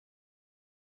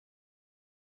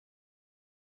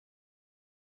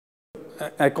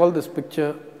I call this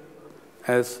picture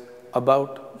as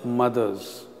about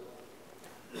mothers.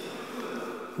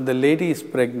 The lady is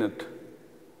pregnant,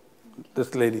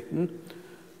 this lady.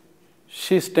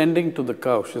 She's tending to the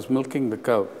cow, she's milking the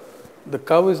cow. The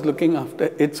cow is looking after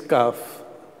its calf.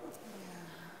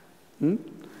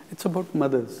 It's about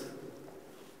mothers,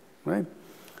 right?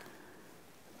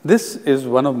 This is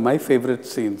one of my favorite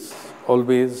scenes,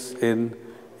 always in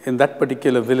that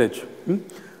particular village.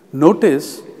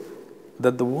 Notice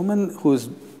that the woman who is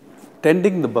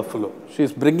tending the buffalo,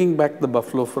 she's bringing back the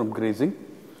buffalo from grazing.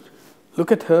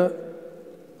 Look at her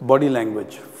body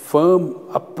language, firm,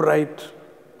 upright,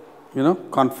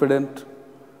 confident,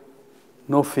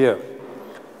 no fear.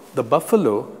 The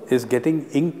buffalo is getting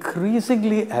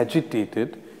increasingly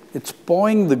agitated. It's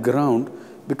pawing the ground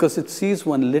because it sees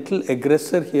one little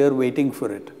aggressor here waiting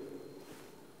for it.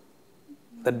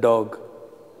 The dog.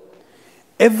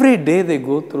 Every day they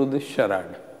go through this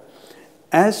charade.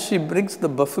 As she brings the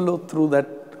buffalo through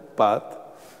that path,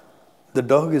 the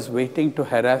dog is waiting to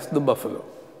harass the buffalo.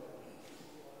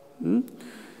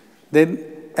 Then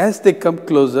as they come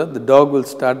closer, the dog will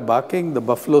start barking, the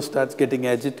buffalo starts getting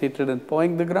agitated and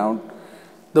pawing the ground.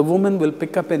 The woman will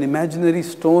pick up an imaginary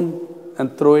stone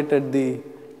and throw it at the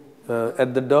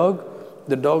dog.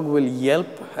 The dog will yelp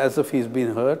as if he's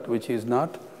been hurt, which he's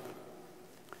not.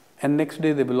 And next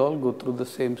day they will all go through the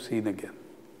same scene again.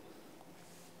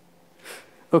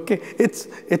 Okay,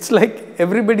 it's like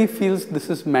everybody feels this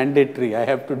is mandatory, I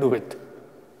have to do it.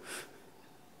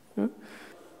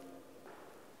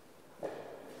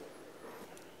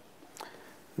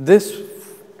 This,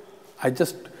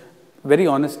 very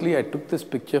honestly, I took this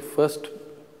picture first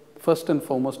and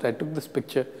foremost, I took this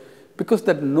picture because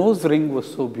that nose ring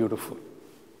was so beautiful.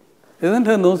 Isn't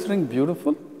her nose ring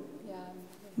beautiful?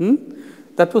 Yeah.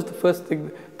 That was the first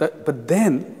thing. But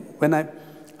then, when I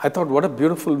thought, what a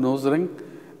beautiful nose ring.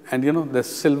 And there's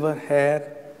silver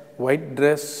hair, white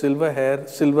dress, silver hair,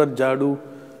 silver jadu,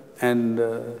 and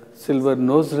silver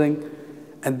nose ring.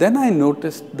 And then I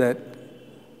noticed that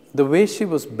the way she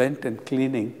was bent and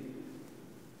cleaning,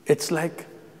 it's like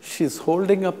she's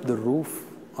holding up the roof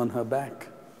on her back.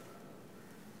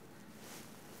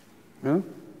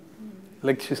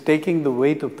 Like she's taking the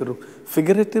weight of the roof.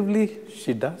 Figuratively,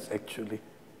 she does actually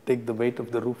take the weight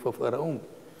of the roof of her home.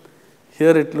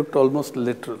 Here it looked almost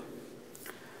literal.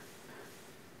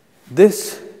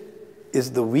 This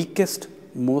is the weakest,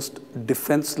 most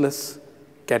defenseless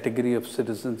category of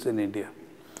citizens in India.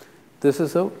 This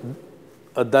is a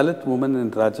Dalit woman in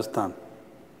Rajasthan.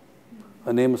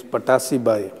 Her name is Patasi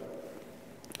Bai.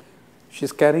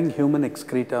 She's carrying human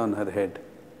excreta on her head.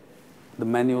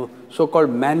 The so-called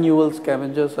manual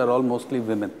scavengers are all mostly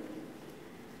women.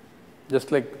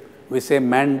 Just like we say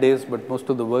man days, but most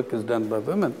of the work is done by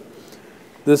women.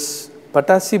 This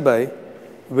Patasi Bai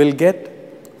will get,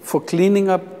 for cleaning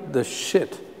up the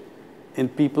shit in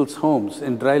people's homes,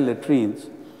 in dry latrines,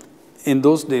 in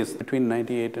those days, between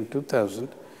 98 and 2000,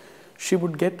 she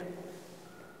would get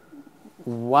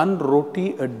 1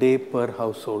 roti a day per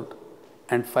household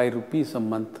and 5 rupees a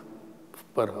month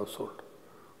per household,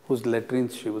 whose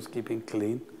latrines she was keeping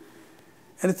clean.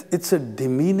 And it's a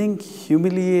demeaning,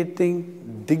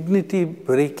 humiliating,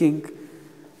 dignity-breaking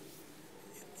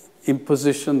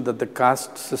imposition that the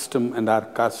caste system and our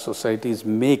caste societies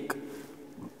make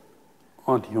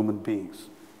on human beings.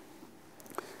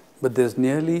 But there's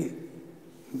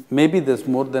maybe there's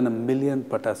more than 1 million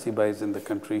Patasi Bais in the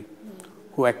country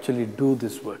who actually do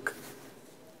this work.